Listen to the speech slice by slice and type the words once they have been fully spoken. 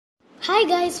Hi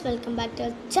guys, welcome back to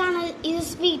our channel. Is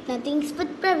Sweet Nothings with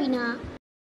Pravina.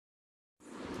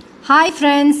 Hi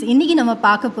friends, இன்றைக்கி நம்ம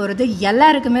பார்க்க போகிறது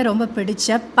எல்லாருக்குமே ரொம்ப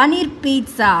பிடிச்ச பன்னீர்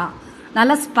பீட்ஸா.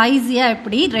 நல்லா ஸ்பைஸியாக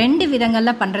எப்படி 2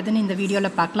 விதங்களில் பண்ணுறதுன்னு இந்த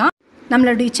வீடியோவில் பார்க்கலாம்.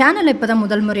 நம்மளுடைய சேனலை இப்போ தான்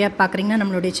முதல் முறையாக பார்க்குறீங்கன்னா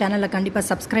நம்மளுடைய சேனலை கண்டிப்பாக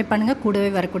சப்ஸ்கிரைப் பண்ணுங்கள்.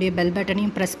 கூடவே வரக்கூடிய பெல்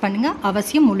பட்டனையும் ப்ரெஸ் பண்ணுங்கள்.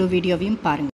 அவசியம் முழு வீடியோவையும்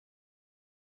பாருங்கள்.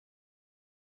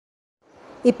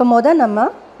 இப்போ நம்ம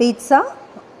பீட்ஸா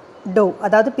டோ,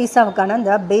 அதாவது பீஸாவுக்கான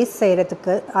அந்த பேஸ்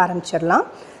செய்கிறதுக்கு ஆரம்பிச்சிடலாம்.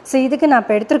 ஸோ இதுக்கு நான்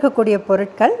இப்போ எடுத்துருக்கக்கூடிய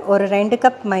பொருட்கள், ஒரு 2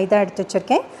 கப் மைதா எடுத்து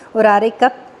வச்சுருக்கேன், ஒரு அரை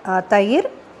கப் தயிர்,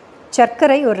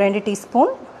 சர்க்கரை ஒரு 2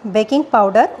 டீஸ்பூன், பேக்கிங்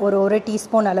பவுடர் ஒரு 1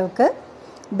 டீஸ்பூன் அளவுக்கு,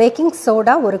 பேக்கிங்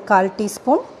சோடா ஒரு 1/4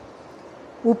 டீஸ்பூன்,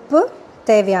 உப்பு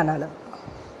தேவையான அளவு.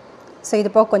 ஸோ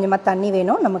இது போக கொஞ்சமாக தண்ணி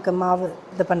வேணும் நமக்கு மாவு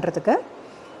இது பண்ணுறதுக்கு.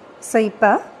 ஸோ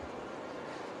இப்போ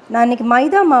நான் இன்றைக்கி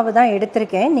மைதா மாவு தான்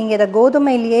எடுத்திருக்கேன். நீங்கள் இதை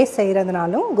கோதுமையிலேயே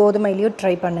செய்கிறதுனாலும் கோதுமையிலையும்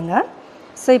ட்ரை பண்ணுங்கள்.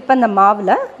 ஸோ இப்போ இந்த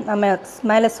மாவில் நம்ம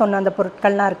மேலே சொன்ன அந்த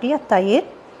பொருட்கள்லாம் இருக்கு இல்லையா, தயிர்,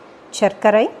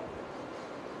 சர்க்கரை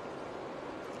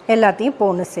எல்லாத்தையும்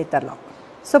போன்னு சேர்த்துடலாம்.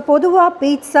 ஸோ பொதுவாக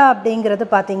பீட்ஸா அப்படிங்கிறது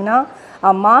பார்த்திங்கன்னா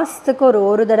மாதத்துக்கு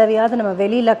ஒரு தடவையாவது நம்ம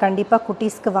வெளியில் கண்டிப்பாக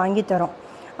குட்டீஸ்க்கு வாங்கி தரோம்.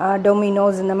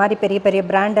 டொமினோஸ் இந்த மாதிரி பெரிய பெரிய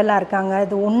பிராண்டெல்லாம் இருக்காங்க.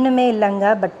 இது ஒன்றுமே இல்லைங்க.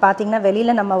 பட் பார்த்திங்கன்னா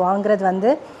வெளியில் நம்ம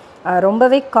வாங்குறது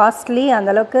ரொம்பவே காஸ்ட்லி,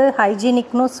 அந்தளவுக்கு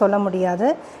ஹைஜீனிக்னு சொல்ல முடியாது.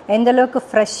 எந்தளவுக்கு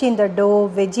ஃப்ரெஷ் இந்த டோ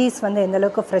வெஜ்ஜீஸ்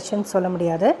எந்தளவுக்கு ஃப்ரெஷ்ஷுன்னு சொல்ல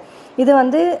முடியாது. இது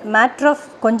மேட்ரு ஆஃப்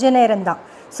கொஞ்ச நேரம்தான்.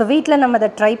 ஸோ வீட்டில் நம்ம அதை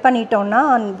ட்ரை பண்ணிட்டோன்னா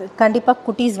கண்டிப்பாக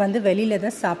குட்டீஸ் வெளியில்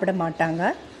தான் சாப்பிட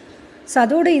மாட்டாங்க. ஸோ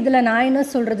அதோடு இதில் நான் என்ன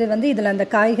சொல்கிறது, இதில் அந்த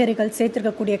காய்கறிகள்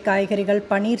சேர்த்துருக்கக்கூடிய காய்கறிகள்,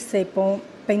 பன்னீர் சேர்ப்போம்.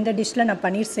 இப்போ இந்த டிஷ்ஷில் நான்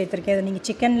பன்னீர் சேர்த்துருக்கேன். அதை நீங்கள்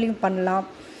சிக்கன்லேயும் பண்ணலாம்.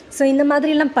 ஸோ இந்த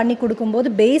மாதிரிலாம் பண்ணி கொடுக்கும்போது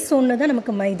பேஸ் ஒன்று தான்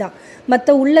நமக்கு மைதா.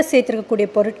 மற்ற உள்ளே சேர்த்துருக்கக்கூடிய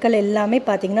பொருட்கள் எல்லாமே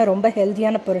பார்த்திங்கன்னா ரொம்ப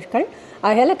ஹெல்த்தியான பொருட்கள்.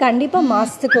 அதனால் கண்டிப்பாக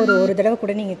மாதத்துக்கு ஒரு தடவை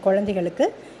கூட நீங்கள் குழந்தைகளுக்கு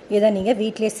இதை நீங்கள்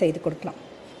வீட்டிலே செய்து கொடுக்கலாம்.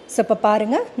 ஸோ இப்போ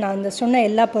பாருங்கள், நான் இந்த சொன்ன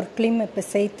எல்லா பொருட்களையும் இப்போ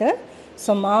சேர்த்து,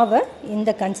 ஸோ மாவை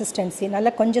இந்த கன்சிஸ்டன்சி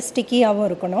நல்லா கொஞ்சம் ஸ்டிக்கியாகவும்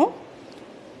இருக்கணும்.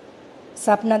 ஸோ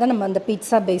அப்படின்னா தான் நம்ம அந்த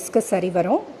பீட்ஸா பேஸ்க்கு சரி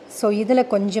வரும். ஸோ இதில்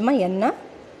கொஞ்சமாக எண்ணெய்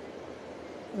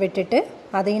விட்டுட்டு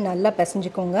அதையும் நல்லா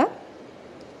பிசைஞ்சுக்கோங்க.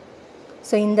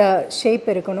 ஸோ இந்த ஷேப்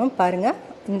இருக்கணும் பாருங்கள்,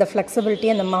 இந்த ஃப்ளெக்சிபிலிட்டி,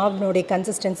 அந்த மாவினுடைய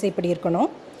கன்சிஸ்டன்சி இப்படி இருக்கணும்.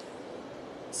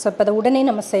 ஸோ இப்போ அதை உடனே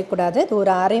நம்ம செய்யக்கூடாது. இது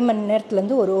ஒரு அரை மணி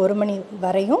நேரத்துலேருந்து ஒரு மணி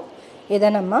வரையும் இதை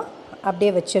நம்ம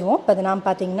அப்படியே வச்சுருவோம். இப்போ அதை நான்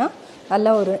பார்த்திங்கன்னா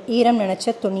நல்லா ஒரு ஈரம்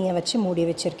நினச்ச துணியை வச்சு மூடி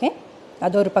வச்சுருக்கேன்.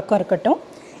 அது ஒரு பக்கம் இருக்கட்டும்.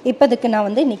 இப்போ இதுக்கு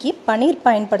நான் இன்றைக்கி பன்னீர்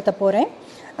பயன்படுத்த போகிறேன்.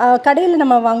 கடையில்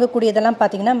நம்ம வாங்கக்கூடியதெல்லாம்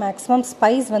பார்த்திங்கன்னா மேக்ஸிமம்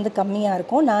ஸ்பைஸ் கம்மியாக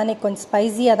இருக்கும். நானே கொஞ்சம்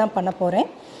ஸ்பைஸியாக தான் பண்ண போகிறேன்.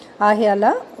 ஆகையால்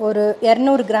ஒரு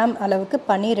 200 கிராம் அளவுக்கு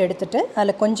பன்னீர் எடுத்துகிட்டு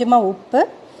அதில் கொஞ்சமாக உப்பு,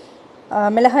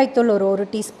 மிளகாய்த்தூள் ஒரு 1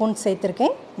 டீஸ்பூன்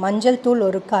சேர்த்துருக்கேன், மஞ்சள் தூள்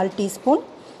ஒரு 1/4 டீஸ்பூன்,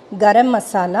 கரம்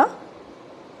மசாலா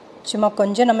சும்மா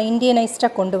கொஞ்சம் நம்ம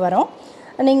இண்டியனைஸ்டாக கொண்டு வரோம்.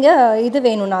 நீங்கள் இது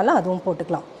வேணும்னாலும் அதுவும்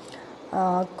போட்டுக்கலாம்.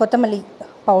 கொத்தமல்லி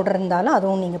பவுடர் இருந்தாலும்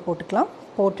அதுவும் நீங்கள் போட்டுக்கலாம்.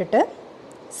 போட்டுட்டு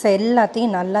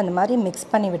எல்லாத்தையும் நல்லா அந்த மாதிரி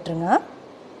மிக்ஸ் பண்ணி விட்டுருங்க.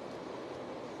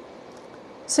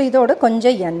 ஸோ இதோடு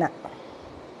கொஞ்சம் எண்ணெய்.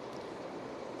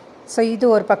 ஸோ இது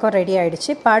ஒரு பக்கம் ரெடி ஆகிடுச்சு.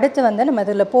 இப்போ அடுத்து நம்ம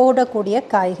இதில் போடக்கூடிய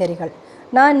காய்கறிகள்,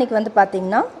 நான் இன்றைக்கி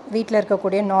பார்த்திங்கன்னா வீட்டில்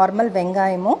இருக்கக்கூடிய நார்மல்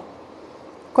வெங்காயமும்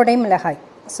குடைமிளகாய்,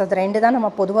 ஸோ அது 2 தான் நம்ம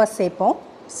பொதுவாக சேர்ப்போம்.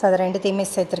 ஸோ அது 2த்தையுமே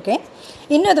சேர்த்துருக்கேன்.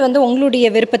 இன்னும் அது உங்களுடைய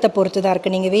விருப்பத்தை பொறுத்து தான்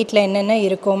இருக்குது. நீங்கள் வீட்டில் என்னென்ன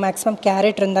இருக்கோ, மேக்ஸிமம்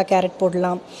கேரட் இருந்தால் கேரட்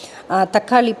போடலாம்,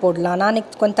 தக்காளி போடலாம். நான்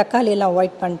கொஞ்சம் தக்காளியெல்லாம்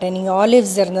அவாய்ட் பண்ணிட்டேன். நீங்கள்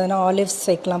ஆலிவ்ஸ் இருந்ததுன்னா ஆலிவ்ஸ்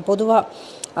சேர்க்கலாம்,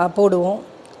 பொதுவாக போடுவோம்.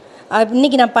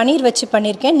 இன்றைக்கி நான் பன்னீர் வச்சு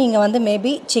பண்ணியிருக்கேன். நீங்கள்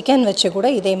மேபி சிக்கன் வச்சு கூட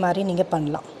இதே மாதிரி நீங்கள்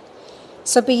பண்ணலாம்.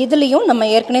 ஸோ இப்போ இதுலேயும் நம்ம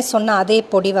ஏற்கனவே சொன்ன அதே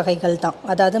பொடி வகைகள் தான்,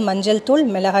 அதாவது மஞ்சள் தூள்,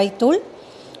 மிளகாய் தூள்,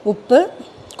 உப்பு,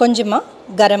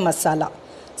 கொஞ்சமாக கரம் மசாலா.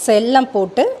 ஸோ எல்லாம்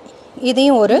போட்டு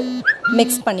இதையும் ஒரு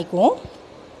மிக்ஸ் பண்ணிக்குவோம்.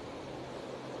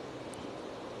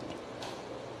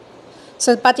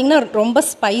 ஸோ பார்த்திங்கன்னா ரொம்ப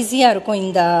ஸ்பைஸியாக இருக்கும்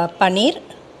இந்த பன்னீர்.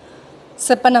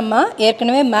 ஸோ இப்போ நம்ம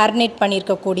ஏற்கனவே மேரினேட்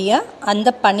பண்ணியிருக்கக்கூடிய அந்த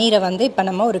பன்னீரை இப்போ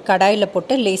நம்ம ஒரு கடாயில்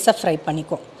போட்டு லேசாக ஃப்ரை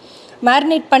பண்ணிக்குவோம்.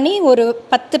 மேரினேட் பண்ணி ஒரு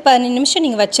 10-15 நிமிஷம்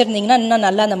நீங்கள் வச்சுருந்தீங்கன்னா இன்னும்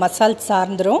நல்லா அந்த மசால்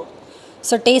சார்ந்துடும்.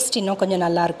 ஸோ டேஸ்ட் இன்னும் கொஞ்சம்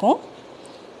நல்லாயிருக்கும்.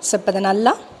 ஸோ இப்போ அதை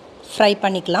நல்லா ஃப்ரை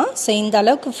பண்ணிக்கலாம். ஸோ இந்த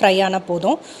அளவுக்கு ஃப்ரை ஆனால்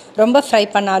போதும். ரொம்ப ஃப்ரை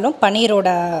பண்ணாலும் பன்னீரோட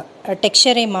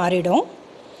டெக்ஸ்சரே மாறிடும்.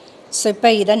 ஸோ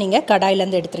இப்போ இதை நீங்கள்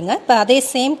கடாயிலேருந்து எடுத்துருங்க. இப்போ அதே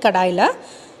சேம் கடாயில்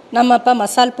நம்ம இப்போ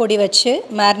மசால் பொடி வச்சு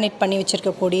மேரினேட் பண்ணி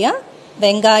வச்சுருக்கக்கூடிய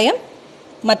வெங்காயம்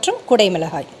மற்றும்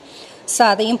குடைமிளகாய், ஸோ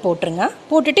அதையும் போட்டுருங்க.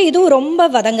 போட்டுட்டு இதுவும் ரொம்ப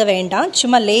வதங்க வேண்டாம்,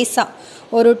 சும்மா லேசாக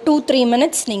ஒரு 2-3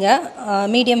 மினிட்ஸ் நீங்கள்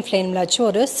மீடியம் ஃப்ளேமில் வச்சு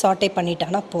ஒரு சாட்டே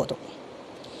பண்ணிட்டானா போதும்.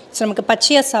 ஸோ நமக்கு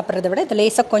பச்சையாக சாப்பிட்றத விட இது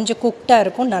லேசாக கொஞ்சம் குக்டாக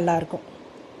இருக்கும், நல்லாயிருக்கும்.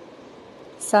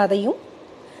 ஸோ அதையும்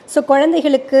ஸோ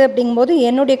குழந்தைகளுக்கு அப்படிங்கும்போது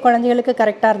என்னுடைய குழந்தைகளுக்கு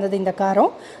கரெக்டாக இருந்தது இந்த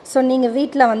காரம். ஸோ நீங்கள்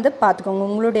வீட்டில் வந்து பார்த்துக்கோங்க,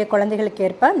 உங்களுடைய குழந்தைகளுக்கு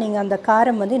ஏற்ப நீங்கள் அந்த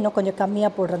காரம் வந்து இன்னும் கொஞ்சம்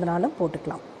கம்மியாக போடுறதுனாலும்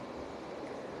போட்டுக்கலாம்.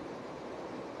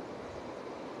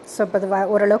 ஸோ இப்போ அது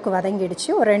ஓரளவுக்கு வதங்கிடுச்சு.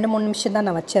 ஒரு 2-3 நிமிஷம் தான்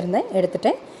நான் வச்சுருந்தேன்,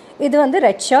 எடுத்துகிட்டேன். இது வந்து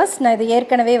ரெட் சாஸ். நான் இது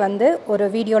ஏற்கனவே வந்து ஒரு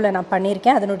வீடியோவில் நான்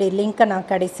பண்ணியிருக்கேன். அதனுடைய லிங்க்கை நான்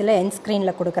கடைசியில் என்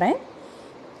ஸ்க்ரீனில் கொடுக்குறேன்.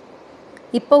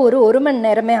 இப்போ ஒரு மணி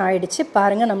நேரமே ஆயிடுச்சு.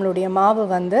 பாருங்கள், நம்மளுடைய மாவு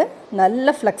வந்து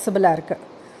நல்ல ஃப்ளெக்சிபிளாக இருக்குது.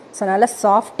 ஸோ நல்லா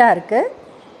சாஃப்டாக இருக்குது.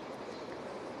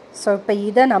 ஸோ இப்போ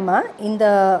இதை நம்ம இந்த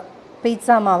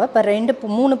பீட்சா மாவை இப்போ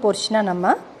 2-3 போர்ஷனாக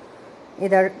நம்ம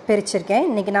இதை பிரிச்சிருக்கேன்.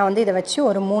 இன்றைக்கி நான் வந்து இதை வச்சு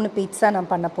ஒரு 3 பீட்சா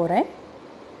நான் பண்ண போகிறேன்.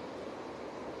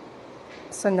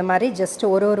 ஸோ இந்த மாதிரி ஜஸ்ட்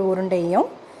ஒரு உருண்டையும்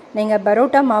நீங்கள்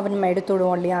பரோட்டா மாவு நம்ம எடுத்து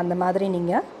விடுவோம் இல்லையா, அந்த மாதிரி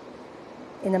நீங்கள்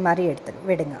இந்த மாதிரி எடுத்து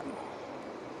விடுங்க.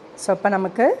 ஸோ இப்போ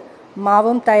நமக்கு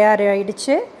மாவும்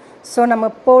தயாராகிடுச்சு. ஸோ நம்ம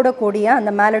போடக்கூடிய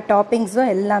அந்த மேலே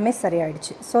டாப்பிங்ஸும் எல்லாமே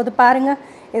சரியாயிடுச்சு. ஸோ இது பாருங்கள்,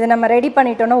 இதை நம்ம ரெடி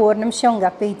பண்ணிட்டோன்னா 1 நிமிஷம்.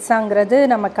 உங்கள் பீட்சாங்கிறது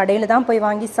நம்ம கடையில் தான் போய்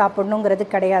வாங்கி சாப்பிட்ணுங்கிறது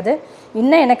கிடையாது.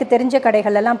 இன்னும் எனக்கு தெரிஞ்ச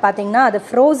கடைகளெல்லாம் பார்த்திங்கன்னா அது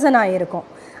ஃப்ரோசனாக இருக்கும்.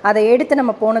 அதை எடுத்து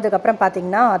நம்ம போனதுக்கப்புறம்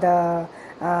பார்த்திங்கன்னா அதை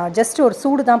ஜஸ்ட் ஒரு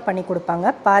சூடு தான் பண்ணி கொடுப்பாங்க.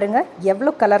 பாருங்கள்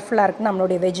எவ்வளோ கலர்ஃபுல்லாக இருக்குது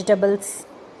நம்மளுடைய வெஜிடபிள்ஸ்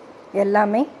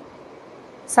எல்லாமே.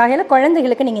 சாயல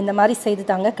குழந்தைகளுக்கு நீங்கள் இந்த மாதிரி செய்து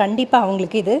தாங்க, கண்டிப்பாக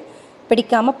அவங்களுக்கு இது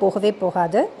பிடிக்காமல் போகவே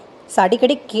போகாது. ஸோ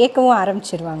அடிக்கடி கேட்கவும்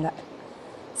ஆரம்பிச்சிருவாங்க.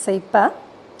 ஸோ இப்போ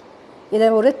இதை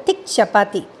ஒரு திக்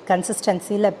சப்பாத்தி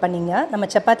கன்சிஸ்டன்சியில் இப்போ நீங்கள்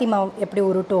நம்ம சப்பாத்தி மாவு எப்படி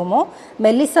உருட்டுவோமோ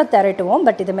மெல்லிஸாக திரட்டுவோம்.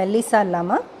 பட் இது மெல்லிஸாக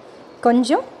இல்லாமல்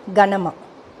கொஞ்சம் கனமாக.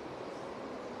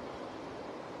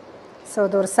 ஸோ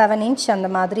இது ஒரு 7 இன்ச் அந்த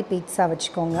மாதிரி பீட்சா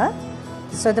வச்சுக்கோங்க.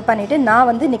 ஸோ இது பண்ணிவிட்டு நான்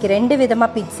வந்து இன்றைக்கி 2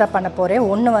 விதமாக பீட்சா பண்ண போகிறேன்.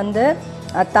 ஒன்று வந்து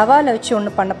தவாவில் வச்சு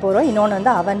ஒன்று பண்ண போகிறோம், இன்னொன்று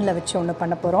வந்து அவனில் வச்சு ஒன்று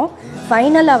பண்ண போகிறோம்.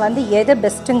 ஃபைனலாக வந்து எது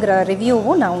பெஸ்ட்டுங்கிற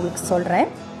ரிவ்யூவும் நான் உங்களுக்கு சொல்கிறேன்.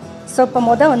 ஸோ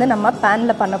இப்போ வந்து நம்ம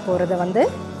பேனில் பண்ண போகிறத வந்து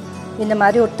இந்த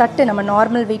மாதிரி ஒரு தட்டு, நம்ம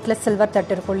நார்மல் வீட்டில் சில்வர்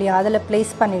தட்டு இருக்கும் இல்லையா, அதில்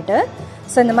ப்ளேஸ் பண்ணிவிட்டு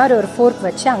ஸோ இந்த மாதிரி ஒரு ஃபோர்க்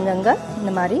வச்சு அங்கங்கே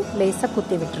இந்த மாதிரி லேஸாக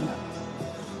குத்தி விட்டுருங்க.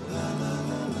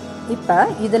 இப்போ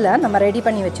இதில் நம்ம ரெடி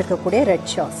பண்ணி வச்சுருக்கக்கூடிய ரெட்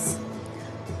சாஸ்.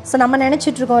 ஸோ நம்ம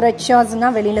நினச்சிட்ருக்கோம் ரெட்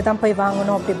சாஸ்னால் வெளியில் தான் போய்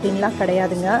வாங்கணும் அப்படி இப்படின்லாம்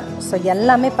கிடையாதுங்க. ஸோ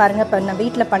எல்லாமே பாருங்கள், இப்போ நான்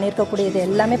வீட்டில் பண்ணியிருக்கக்கூடிய இது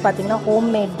எல்லாமே பார்த்திங்கன்னா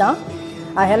ஹோம்மேட் தான்.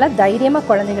 அதெல்லாம் தைரியமாக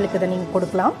குழந்தைங்களுக்கு இதை நீங்கள்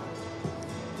கொடுக்கலாம்.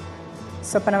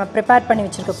 ஸோ இப்போ நம்ம ப்ரிப்பேர் பண்ணி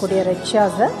வச்சுருக்கக்கூடிய ரெட்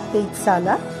சாஸை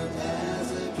பீட்சாவில்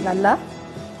நல்லா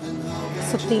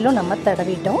சுற்றிலும் நம்ம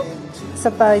தடவிட்டோம். ஸோ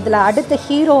இப்போ இதில் அடுத்த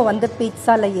ஹீரோ வந்து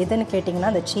பீட்சாவில் எதுன்னு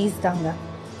கேட்டிங்கன்னா அந்த சீஸ் தாங்க.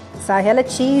 ஸோ அதில்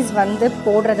சீஸ் வந்து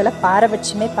போடுறதில்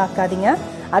பாரபட்சமே பார்க்காதீங்க.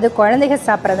 அது குழந்தைங்க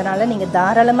சாப்பிட்றதுனால நீங்கள்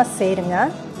தாராளமாக சேருங்க.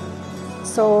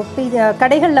 ஸோ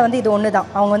கடைகளில் வந்து இது ஒன்று தான்,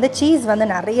 அவங்க வந்து சீஸ் வந்து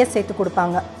நிறைய சேர்த்து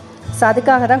கொடுப்பாங்க. ஸோ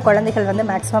அதுக்காக தான் குழந்தைகள் வந்து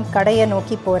மேக்ஸிமம் கடையை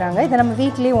நோக்கி போகிறாங்க. இதை நம்ம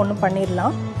வீட்லேயே ஒன்றும்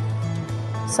பண்ணிடலாம்.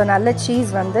 ஸோ நல்ல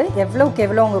சீஸ் வந்து எவ்வளோக்கு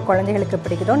எவ்வளோ உங்கள் குழந்தைகளுக்கு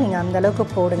பிடிக்குதோ நீங்கள் அந்தளவுக்கு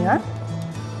போடுங்க.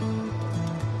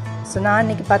 ஸோ நான்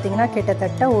இன்றைக்கி பார்த்திங்கன்னா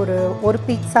கிட்டத்தட்ட ஒரு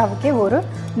பீட்சாவுக்கே ஒரு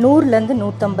 100லேருந்து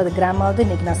 150 கிராமாவது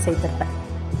இன்றைக்கி நான் சேர்த்துருப்பேன்.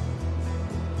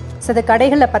 ஸோ இந்த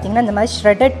கடைகளில் பார்த்திங்கன்னா இந்த மாதிரி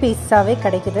ஷ்ரெட்டட் பீட்சாவே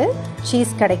கிடைக்குது,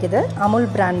 சீஸ் கிடைக்குது அமுல்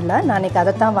பிராண்டில். நான் இன்றைக்கி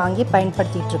அதை தான் வாங்கி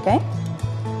பயன்படுத்திகிட்ருக்கேன்.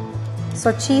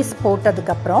 ஸோ சீஸ்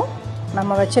போட்டதுக்கப்புறம்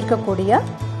நம்ம வச்சுருக்கக்கூடிய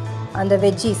அந்த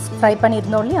வெஜ்ஜீஸ் ஃப்ரை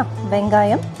பண்ணியிருந்தோம் இல்லையா,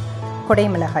 வெங்காயம், குடை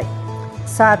மிளகாய்,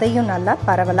 ஸோ அதையும் நல்லா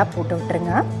பரவலாக போட்டு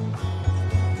விட்டுருங்க.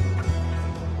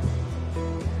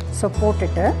 ஸோ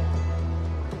போட்டுட்டு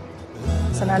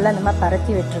ஸோ நல்லா இந்த மாதிரி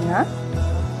பரத்தி விட்டுருங்க.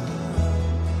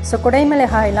 ஸோ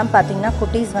குடைமிளகாயெல்லாம் பார்த்திங்கன்னா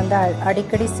குட்டீஸ் வந்து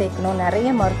அடிக்கடி சேர்க்கணும், நிறைய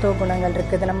மருத்துவ குணங்கள்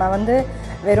இருக்குது. நம்ம வந்து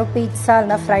வெறும் பீட்சா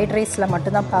இல்லைனா ஃப்ரைட் ரைஸில்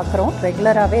மட்டும்தான் பார்க்குறோம்.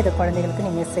 ரெகுலராகவே இது குழந்தைங்களுக்கு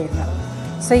நீங்கள் சேரணும்.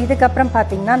 ஸோ இதுக்கப்புறம்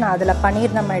பார்த்திங்கன்னா நான் அதில்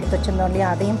பன்னீர் நம்ம எடுத்து வச்சுருந்தோம் இல்லையா,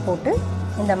 அதையும் போட்டு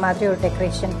இந்த மாதிரி ஒரு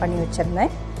டெக்கரேஷன் பண்ணி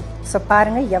வச்சுருந்தேன். ஸோ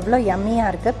பாருங்கள் எவ்வளோ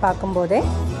யம்மியாக இருக்குது பார்க்கும்போதே.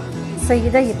 ஸோ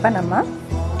இதை இப்போ நம்ம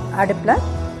அடுப்பில்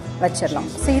வச்சிடலாம்.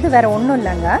 ஸோ இது வேறு ஒன்றும்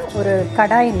இல்லைங்க, ஒரு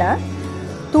கடாயில்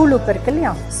தூள் உப்பு இருக்கு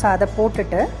இல்லையா, ஸோ அதை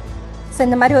போட்டுட்டு ஸோ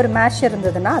இந்த மாதிரி ஒரு மேஷ்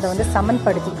இருந்ததுன்னா அதை வந்து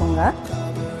சமன்படுத்திக்கோங்க.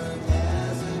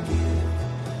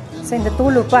 ஸோ இந்த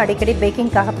தூள் உப்பு அடிக்கடி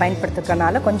பேக்கிங்காக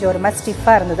பயன்படுத்துக்கிறனால கொஞ்சம் ஒரு மாதிரி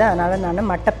ஸ்டிஃபாக இருந்தது, அதனால் நான்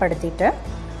மட்டப்படுத்திட்டு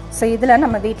ஸோ இதில்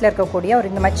நம்ம வீட்டில் இருக்கக்கூடிய ஒரு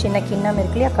இந்த மாதிரி சின்ன கிண்ணம்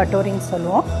இருக்கு இல்லையா, கட்டோரின்னு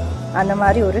சொல்லுவோம், அந்த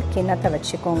மாதிரி ஒரு கிண்ணத்தை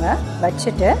வச்சுக்கோங்க.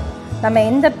 வச்சுட்டு நம்ம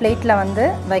எந்த பிளேட்டில் வந்து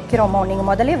வைக்கிறோமோ நீங்கள்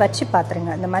முதலே வச்சு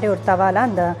பார்த்துருங்க. இந்த மாதிரி ஒரு தவாவில்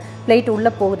அந்த பிளேட்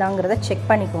உள்ளே போகுதாங்கிறத செக்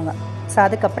பண்ணிக்கோங்க. ஸோ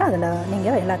அதுக்கப்புறம் அதில்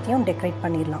நீங்கள் எல்லாத்தையும் டெக்கரேட்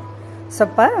பண்ணிடலாம். ஸோ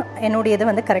இப்போ என்னுடைய இது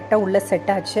வந்து கரெக்டாக உள்ளே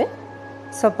செட் ஆச்சு.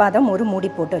 ஸோ இப்போ அதை ஒரு மூடி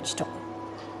போட்டு வச்சிட்டோம்.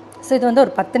 ஸோ இது வந்து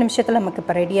ஒரு 10 நிமிஷத்தில் நமக்கு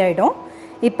இப்போ ரெடி ஆகிடும்.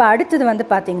 இப்போ அடுத்தது வந்து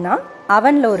பார்த்திங்கன்னா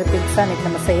அவனில் ஒரு பீட்சா இன்றைக்கி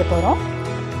நம்ம செய்ய போகிறோம்.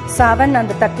 ஸோ அவன்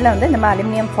அந்த தட்டில் வந்து நம்ம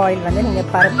அலுமினியம் ஃபாயில் வந்து நீங்கள்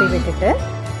பரப்பி விட்டுட்டு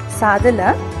ஸோ அதில்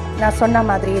நான் சொன்ன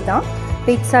மாதிரியே தான்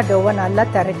பீட்சா டோவை நல்லா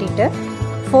திரட்டிட்டு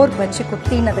ஃபோர்க் வச்சு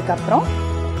குத்தினதுக்கப்புறம்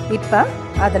இப்போ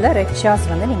அதில் ரெட் சாஸ்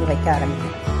வந்து நீங்கள் வைக்க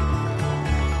ஆரம்பிக்கணும்.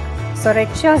 ஸோ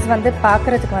ரெட் சாஸ் வந்து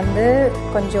பார்க்குறதுக்கு வந்து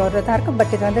கொஞ்சம் ஒரு இதாக இருக்கும்,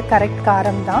 பட் இது வந்து கரெக்ட்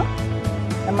காரம் தான்.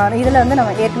 நம்ம இதில் வந்து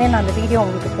நம்ம ஏற்கனவே நான் அந்த வீடியோ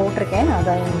உங்களுக்கு போட்டிருக்கேன், நான்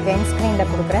அதை உங்களுக்கு என்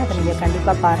ஸ்க்ரீனில் கொடுக்குறேன், அதை நீங்கள்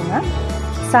கண்டிப்பாக பாருங்கள்.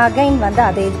 ஸோ அகைன் வந்து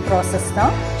அதே ப்ராசஸ்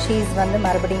தான். சீஸ் வந்து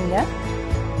மறுபடியும் இங்கே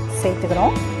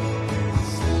சேர்த்துக்கிறோம்.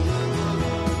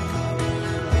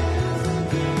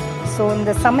 ஸோ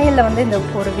இந்த சமையலில் வந்து இந்த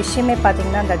ஒரு விஷயமே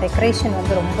பார்த்திங்கன்னா இந்த டெக்கரேஷன்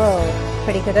வந்து ரொம்ப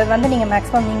பிடிக்குது. அது வந்து நீங்கள்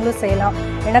மேக்ஸிமம் நீங்களும் செய்யலாம்.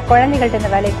 ஏன்னா குழந்தைகள்கிட்ட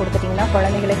இந்த வேலையை கொடுத்துட்டிங்கன்னா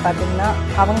குழந்தைகளே பார்த்திங்கன்னா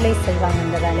அவங்களே செய்வாங்க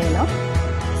இந்த வேலையெல்லாம்.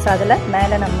 ஸோ அதில்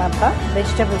மேலே நம்ம இப்போ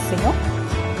வெஜிடபிள்ஸையும்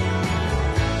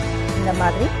இந்த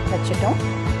மாதிரி வச்சுட்டோம்.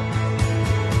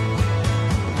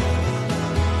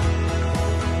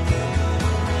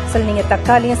 சில நீங்கள்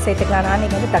தக்காளியும் சேர்த்துக்கலாம். நான்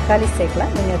இன்றைக்கி வந்து தக்காளி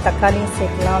சேர்க்கலாம், நீங்கள் தக்காளியும்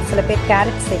சேர்க்கலாம். சில பேர்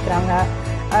கேரட் சேர்க்குறாங்க,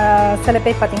 சில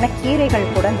பேர் பார்த்திங்கன்னா கீரைகள்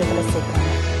கூட இந்த இதில் சேர்க்குறாங்க.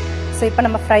 ஸோ இப்போ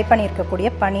நம்ம ஃப்ரை பண்ணியிருக்கக்கூடிய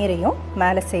பனீரையும்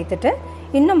மேலே சேர்த்துட்டு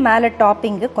இன்னும் மேலே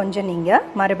டாப்பிங்கு கொஞ்சம் நீங்கள்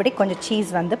மறுபடி கொஞ்சம் சீஸ்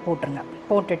வந்து போட்டுருங்க.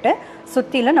 போட்டுட்டு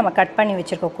சுற்றிலும் நம்ம கட் பண்ணி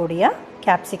வச்சுருக்கக்கூடிய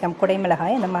கேப்சிகம்,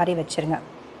 குடைமிளகாய் இந்த மாதிரி வச்சுருங்க.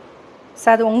 ஸோ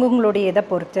அது உங்களுடைய இதை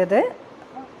பொறுத்தது,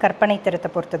 கற்பனை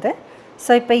திறத்தை பொறுத்தது.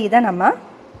 ஸோ இப்போ இதை நம்ம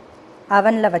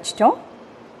அவனில் வச்சிட்டோம்.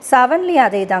 ஸோ அவன்லேயே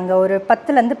அதே தாங்க ஒரு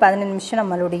 10லேருந்து 15 நிமிஷம்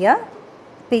நம்மளுடைய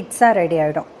பீட்ஸா ரெடி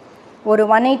ஆகிடும். ஒரு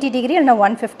 180 டிகிரி இல்லைனா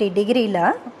 150 டிகிரியில்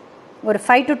ஒரு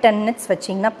 5 to 10 மினிட்ஸ்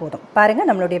வச்சிங்கன்னா போதும். பாருங்கள்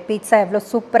நம்மளுடைய பீட்ஸா எவ்வளோ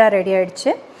சூப்பராக ரெடி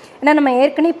ஆகிடுச்சு. ஏன்னா நம்ம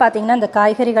ஏற்கனவே பார்த்திங்கன்னா இந்த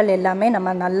காய்கறிகள் எல்லாமே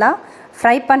நம்ம நல்லா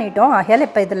ஃப்ரை பண்ணிட்டோம். ஆகையால்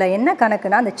இப்போ இதில் என்ன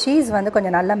கணக்குனா அந்த சீஸ் வந்து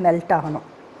கொஞ்சம் நல்லா மெல்ட் ஆகணும்.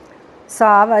 ஸோ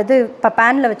இது இப்போ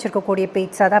பேனில் வச்சுருக்கக்கூடிய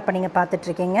பீட்ஸா தான் இப்போ நீங்கள்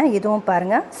பார்த்துட்ருக்கீங்க. இதுவும்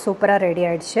பாருங்கள் சூப்பராக ரெடி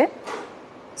ஆகிடுச்சு.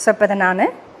 ஸோ இப்போ இதை நான்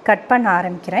கட் பண்ண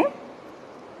ஆரம்பிக்கிறேன்.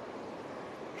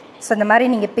 ஸோ இந்த மாதிரி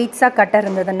நீங்கள் பீட்ஸா கட்டர்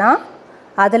இருந்ததுன்னா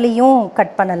அதுலேயும்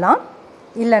கட் பண்ணலாம்,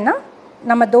 இல்லைன்னா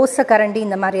நம்ம தோசை கரண்டி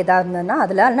இந்த மாதிரி எதாவது இருந்ததுன்னா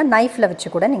அதில் இல்லைனா நைஃப்பில் வச்சு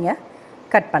கூட நீங்கள்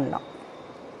கட் பண்ணலாம்.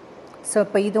 ஸோ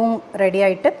இப்போ இதுவும் ரெடி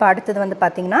ஆகிட்டு இப்போ அடுத்தது வந்து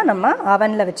பார்த்திங்கன்னா நம்ம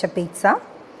அவனில் வச்ச பீட்ஸா.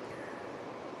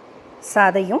 ஸோ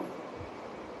அதையும்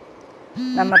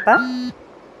நம்ம இப்போ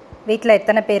வீட்டில்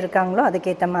எத்தனை பேர் இருக்காங்களோ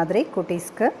அதுக்கேற்ற மாதிரி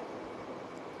குட்டீஸ்க்கு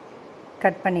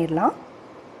கட் பண்ணிடலாம்.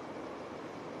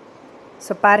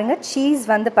 ஸோ பாருங்கள் சீஸ்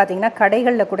வந்து பார்த்திங்கன்னா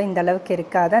கடைகளில் கூட இந்த அளவுக்கு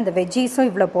இருக்காது. அந்த வெஜ்ஜீஸும்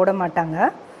இவ்வளோ போட மாட்டாங்க.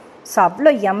 ஸோ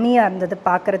அவ்வளோ யம்மியாக இருந்தது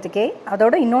பார்க்குறதுக்கே.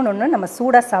 அதோட இன்னொன்று நம்ம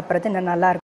சூடாக சாப்பிட்றது இன்னும்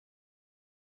நல்லாயிருக்கும்.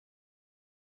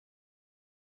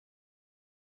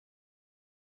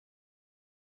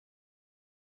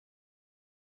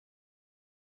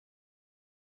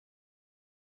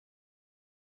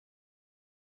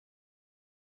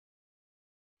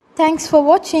 Thanks for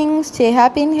watching. Stay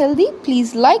happy and healthy.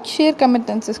 Please like, share,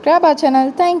 comment and subscribe our channel.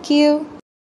 Thank you.